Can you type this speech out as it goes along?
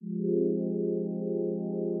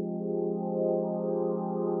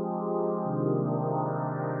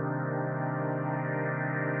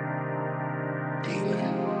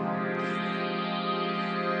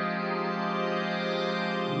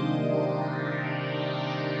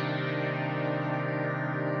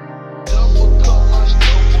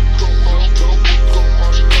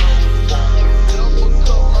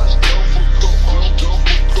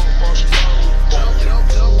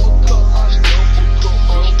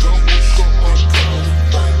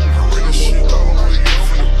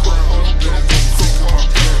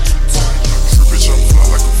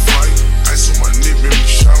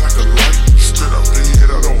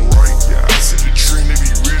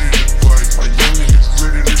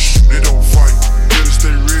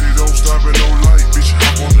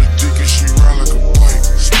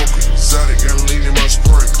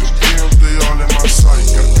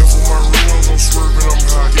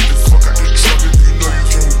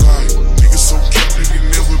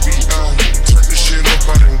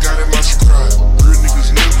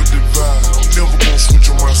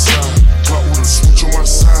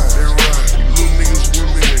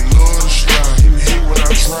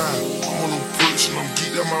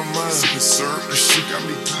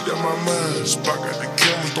spot, got the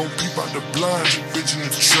cameras, don't peep out the blind. Bitch in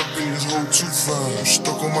the trap and this hoe too fine. I'm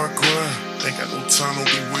stuck on my grind, ain't got no time,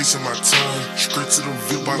 don't be wasting my time. Straight to the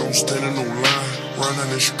VIP, I don't stand in no line. Run on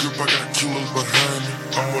that script, I got killers behind me.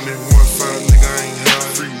 I'm on that 1-5, nigga, I ain't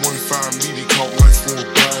high. 3-1-5, meaty, caught life for a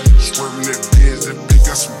body. Swerving that Benz, that bitch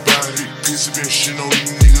got some body. Pissy been shit on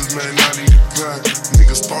these niggas, man, I need a pot.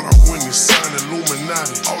 Niggas thought I wouldn't sign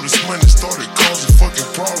Illuminati. All this money started causing fucking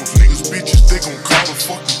problems. Niggas bitches, they gon' call the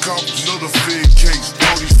fucking